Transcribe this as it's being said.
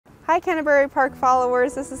Hi Canterbury Park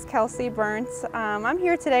followers, this is Kelsey Berndt. I'm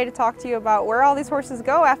here today to talk to you about where all these horses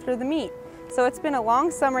go after the meet. So it's been a long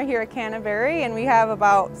summer here at Canterbury and we have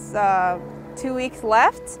about 2 weeks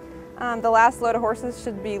left. The last load of horses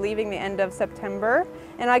should be leaving the end of September.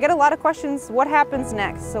 And I get a lot of questions, what happens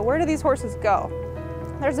next? So where do these horses go?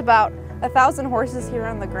 There's about 1,000 horses here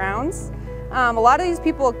on the grounds. A lot of these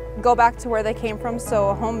people go back to where they came from, so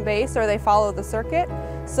a home base, or they follow the circuit.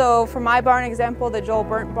 So for my barn example, the Joel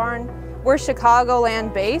Berndt barn, we're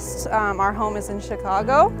Chicagoland based. Our home is in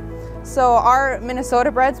Chicago. So our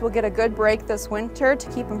Minnesota breds will get a good break this winter to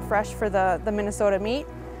keep them fresh for the Minnesota meet.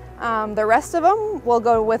 The rest of them will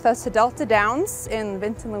go with us to Delta Downs in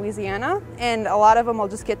Vinton, Louisiana, and a lot of them will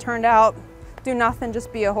just get turned out, do nothing,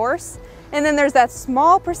 just be a horse. And then there's that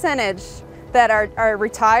small percentage that are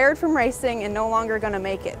retired from racing and no longer going to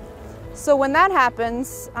make it. So when that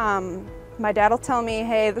happens, my dad will tell me,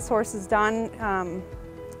 hey, this horse is done,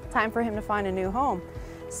 time for him to find a new home.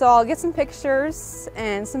 So I'll get some pictures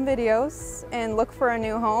and some videos and look for a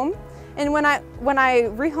new home. And when I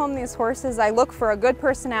rehome these horses, I look for a good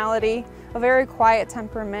personality, a very quiet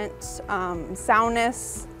temperament,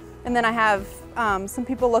 soundness, and then I have some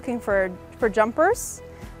people looking for jumpers.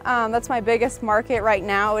 That's my biggest market right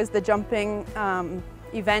now, is the jumping,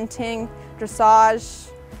 eventing, dressage,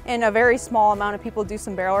 and a very small amount of people do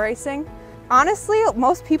some barrel racing. Honestly,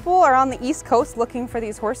 most people are on the East Coast looking for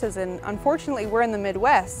these horses, and unfortunately we're in the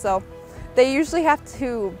Midwest, so they usually have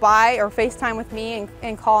to buy or FaceTime with me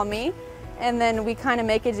and call me, and then we kind of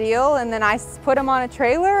make a deal, and then I put them on a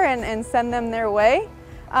trailer and send them their way,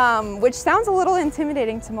 which sounds a little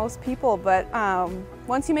intimidating to most people, but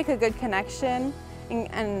once you make a good connection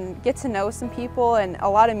and get to know some people and a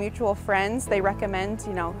lot of mutual friends, they recommend,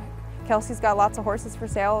 Kelsey's got lots of horses for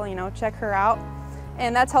sale, check her out.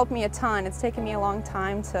 And that's helped me a ton. It's taken me a long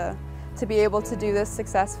time to be able to do this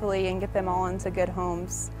successfully and get them all into good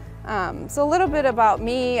homes. So a little bit about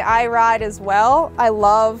me, I ride as well. I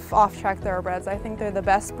love off-track thoroughbreds. I think they're the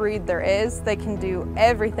best breed there is. They can do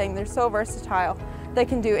everything. They're so versatile. They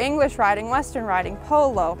can do English riding, Western riding,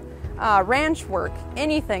 polo, ranch work,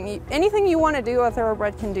 anything. Anything you want to do, a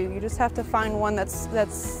thoroughbred can do. You just have to find one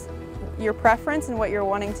that's your preference and what you're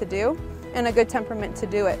wanting to do, and a good temperament to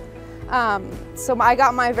do it. So I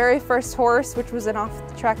got my very first horse, which was an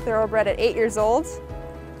off-the-track thoroughbred, at 8 years old.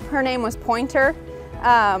 Her name was Pointer.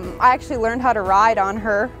 I actually learned how to ride on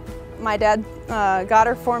her. My dad got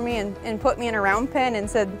her for me and put me in a round pen and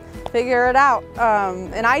said, figure it out.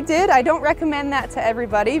 And I did. I don't recommend that to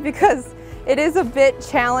everybody because it is a bit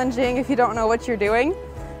challenging if you don't know what you're doing.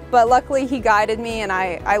 But luckily he guided me and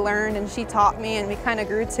I learned, and she taught me, and we kind of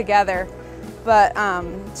grew together. But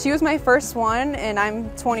she was my first one, and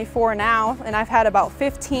I'm 24 now, and I've had about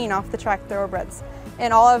 15 off-the-track thoroughbreds.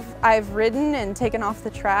 And I've ridden and taken off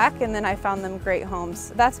the track, and then I found them great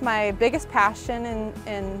homes. That's my biggest passion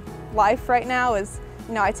in life right now is,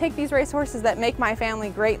 I take these racehorses that make my family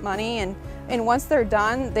great money, and once they're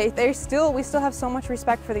done, we still have so much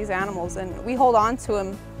respect for these animals, and we hold on to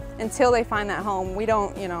them until they find that home. We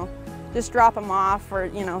don't, just drop them off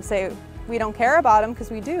or, say we don't care about them,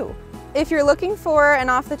 because we do. If you're looking for an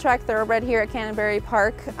off-the-track thoroughbred here at Canterbury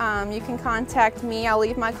Park, you can contact me. I'll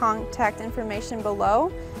leave my contact information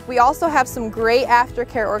below. We also have some great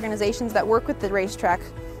aftercare organizations that work with the racetrack.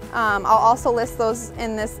 I'll also list those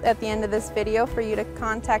at the end of this video for you to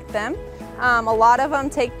contact them. A lot of them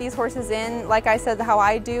take these horses in, like I said, how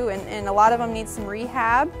I do, and a lot of them need some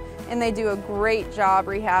rehab, and they do a great job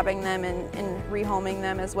rehabbing them and rehoming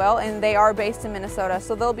them as well. And they are based in Minnesota,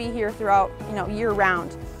 so they'll be here throughout,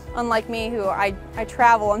 year-round. Unlike me, who I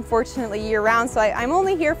travel, unfortunately, year-round, so I'm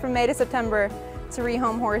only here from May to September to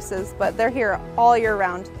rehome horses, but they're here all year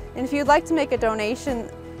round. And if you'd like to make a donation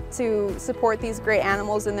to support these great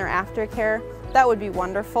animals in their aftercare, that would be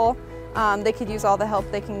wonderful. They could use all the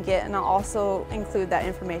help they can get, and I'll also include that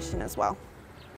information as well.